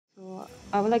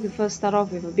I would like to first start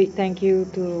off with a big thank you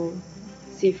to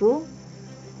Sifu.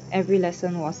 Every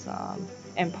lesson was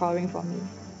empowering for me.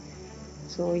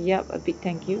 So yep, a big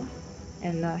thank you.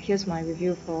 And here's my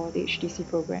review for the HTC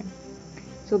program.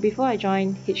 So before I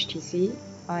joined HTC,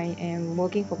 I am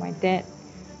working for my dad.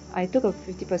 I took a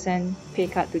 50% pay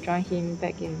cut to join him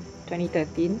back in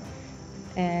 2013,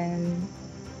 and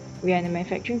we are in the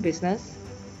manufacturing business,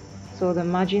 so the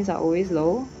margins are always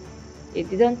low. It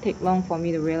didn't take long for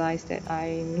me to realize that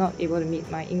I'm not able to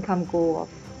meet my income goal of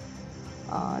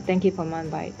 10k per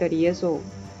month by 30 years old.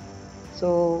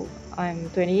 So I'm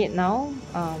 28 now.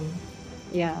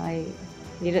 I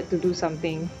needed to do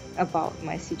something about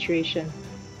my situation.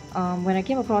 When I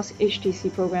came across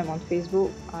HTC program on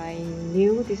Facebook, I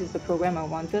knew this is the program I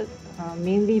wanted,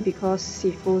 mainly because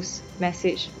Sifu's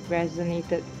message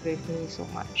resonated with me so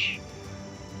much.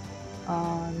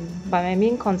 But my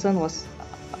main concern was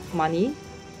money,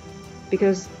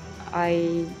 because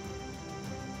my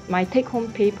take-home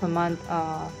pay per month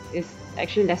is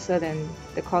actually lesser than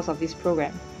the cost of this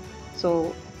program.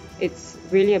 So it's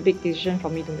really a big decision for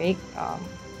me to make,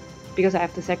 because I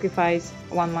have to sacrifice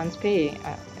 1 month's pay,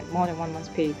 more than 1 month's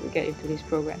pay to get into this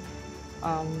program.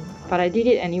 But I did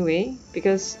it anyway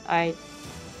because I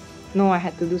know I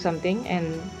had to do something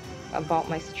about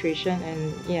my situation,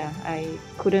 and yeah, I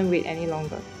couldn't wait any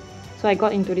longer. So I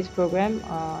got into this program,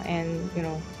 and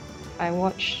I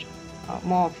watched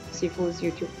more of Sifu's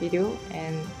YouTube video,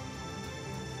 and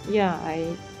yeah,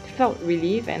 I felt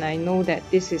relief, and I know that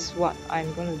this is what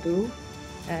I'm gonna do,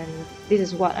 and this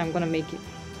is what I'm gonna make it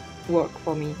work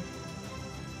for me.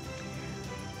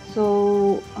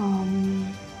 So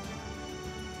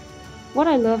what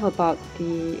I love about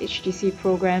the HTC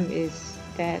program is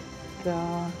that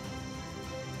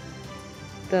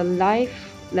the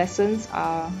life lessons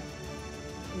are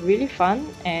really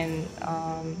fun, and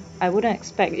I wouldn't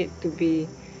expect it to be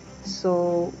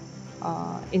so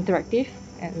interactive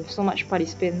and with so much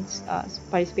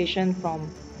participation from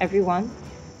everyone.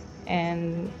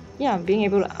 And yeah, being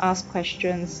able to ask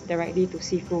questions directly to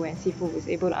Sifu, and Sifu was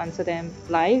able to answer them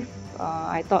live.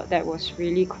 I thought that was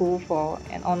really cool for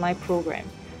an online program.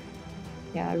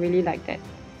 Yeah, I really like that.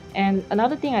 And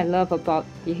another thing I love about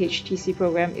the HTC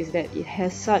program is that it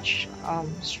has such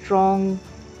strong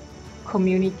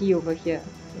community over here,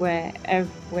 where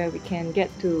we can get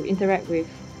to interact with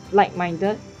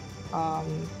like-minded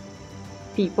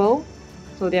people.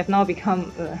 So they have now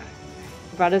become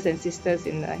brothers and sisters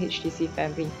in the HTC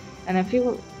family, and I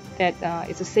feel that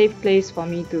it's a safe place for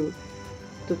me to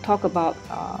talk about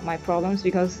my problems,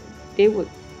 because they would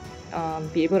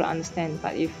be able to understand.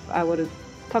 But if I were to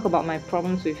talk about my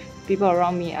problems with people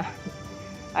around me,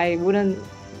 I wouldn't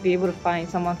be able to find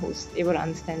someone who's able to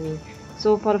understand me.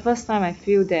 So for the first time, I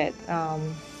feel that I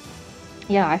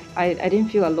didn't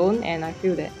feel alone, and I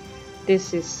feel that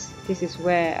this is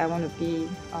where I want to be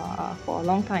for a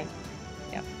long time.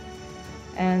 Yeah.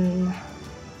 And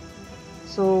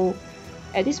so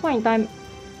at this point in time,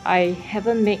 I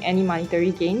haven't made any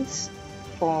monetary gains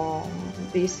for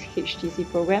this HTC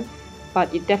program,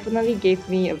 but it definitely gave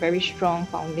me a very strong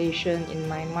foundation in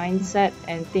my mindset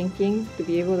and thinking to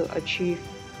be able to achieve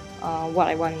what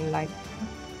I want in life.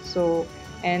 So,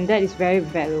 and that is very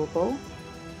valuable,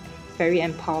 very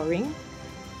empowering.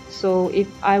 So if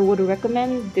I were to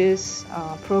recommend this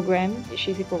program,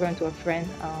 HTC program, to a friend,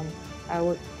 I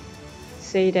would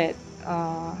say that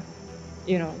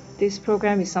this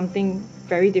program is something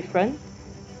very different,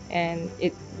 and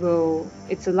it's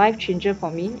a life changer for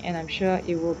me, and I'm sure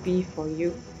it will be for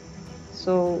you.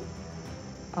 So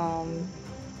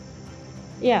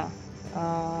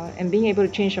and being able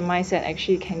to change your mindset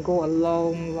actually can go a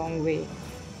long way.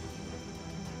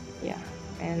 Yeah.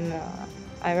 And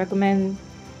I recommend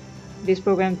this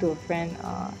program to a friend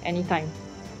anytime.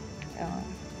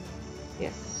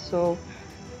 Yes. So,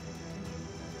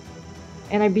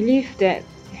 and I believe that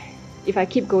if I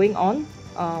keep going on,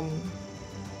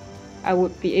 I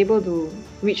would be able to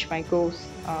reach my goals,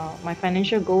 my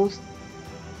financial goals,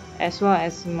 as well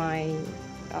as my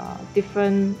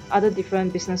different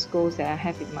business goals that I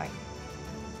have in mind.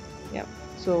 Yep.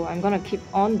 So I'm gonna keep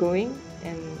on going,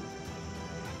 and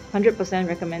 100%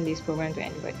 recommend this program to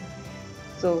anybody.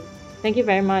 So thank you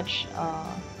very much,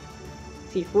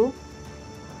 Sifu.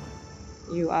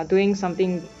 You are doing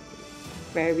something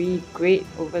very great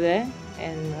over there,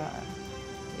 and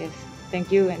yes, thank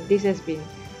you. And this has been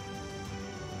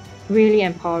really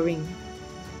empowering,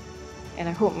 and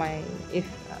I hope if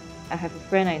I have a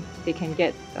friend, they can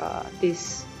get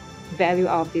this value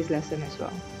out of this lesson as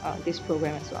well, this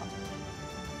program as well.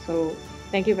 So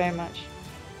thank you very much.